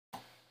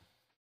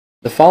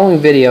The following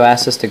video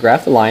asks us to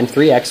graph the line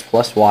 3x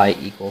plus y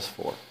equals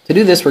 4. To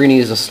do this, we're going to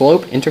use a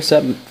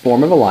slope-intercept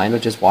form of a line,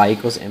 which is y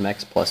equals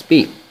mx plus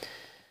b.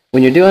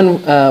 When you're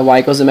doing y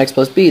equals mx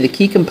plus b, the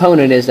key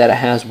component is that it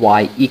has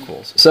y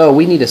equals. So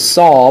we need to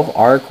solve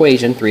our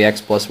equation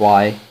 3x plus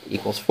y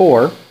equals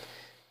 4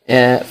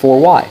 for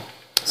y.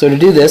 So to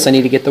do this, I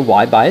need to get the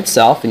y by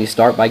itself, and you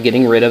start by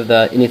getting rid of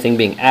anything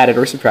being added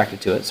or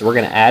subtracted to it. So we're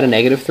going to add a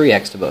negative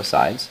 3x to both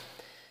sides.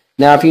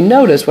 Now if you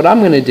notice, what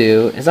I'm going to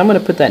do is I'm going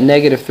to put that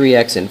negative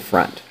 3x in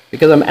front,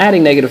 because I'm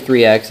adding negative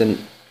 3x,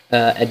 and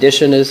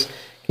addition is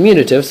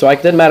commutative, so it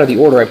doesn't matter the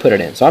order I put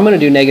it in. So I'm going to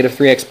do negative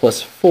 3x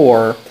plus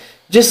 4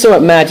 just so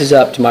it matches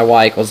up to my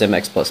y equals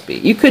mx plus b.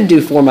 You could do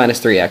 4 minus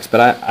 3x,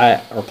 but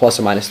or plus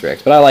or minus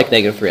 3x, but I like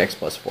negative 3x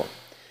plus 4.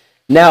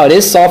 Now it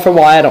is solved for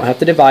y, I don't have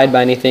to divide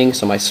by anything,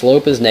 so my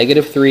slope is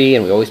negative 3,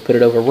 and we always put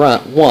it over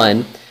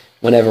 1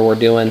 whenever we're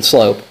doing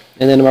slope,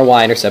 and then my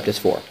y-intercept is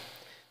 4.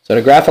 So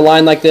to graph a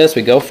line like this,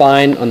 we go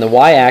find on the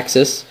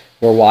y-axis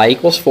where y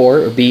equals 4,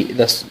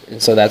 or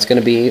so that's going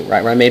to be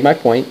right where I made my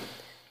point.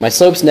 My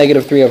slope's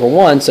negative 3 over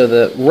 1, so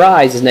the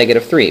rise is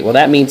negative 3. Well,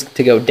 that means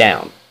to go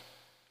down.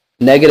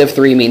 Negative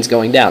 3 means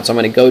going down. So I'm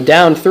going to go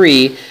down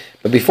 3,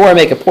 but before I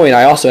make a point,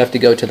 I also have to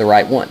go to the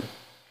right 1. And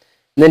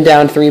then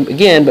down 3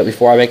 again, but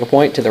before I make a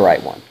point, to the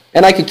right 1.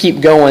 And I could keep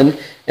going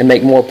and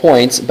make more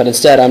points, but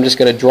instead I'm just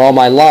going to draw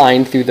my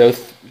line through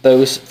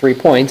those 3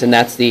 points, and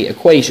that's the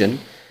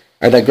equation,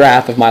 or the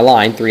graph of my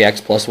line,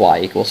 3x plus y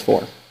equals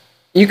 4.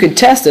 You could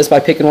test this by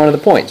picking one of the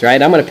points, right?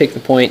 I'm going to pick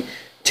the point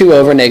 2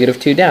 over negative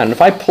 2 down. And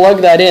if I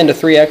plug that into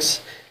 3x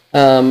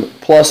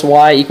plus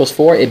y equals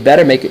 4, it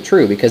better make it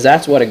true, because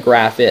that's what a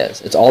graph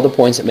is. It's all the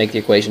points that make the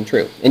equation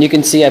true. And you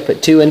can see I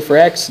put 2 in for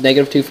x,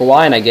 negative 2 for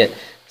y, and I get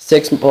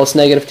 6 plus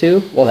negative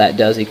 2. Well, that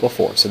does equal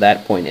 4, so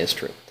that point is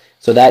true.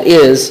 So that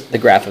is the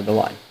graph of the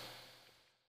line.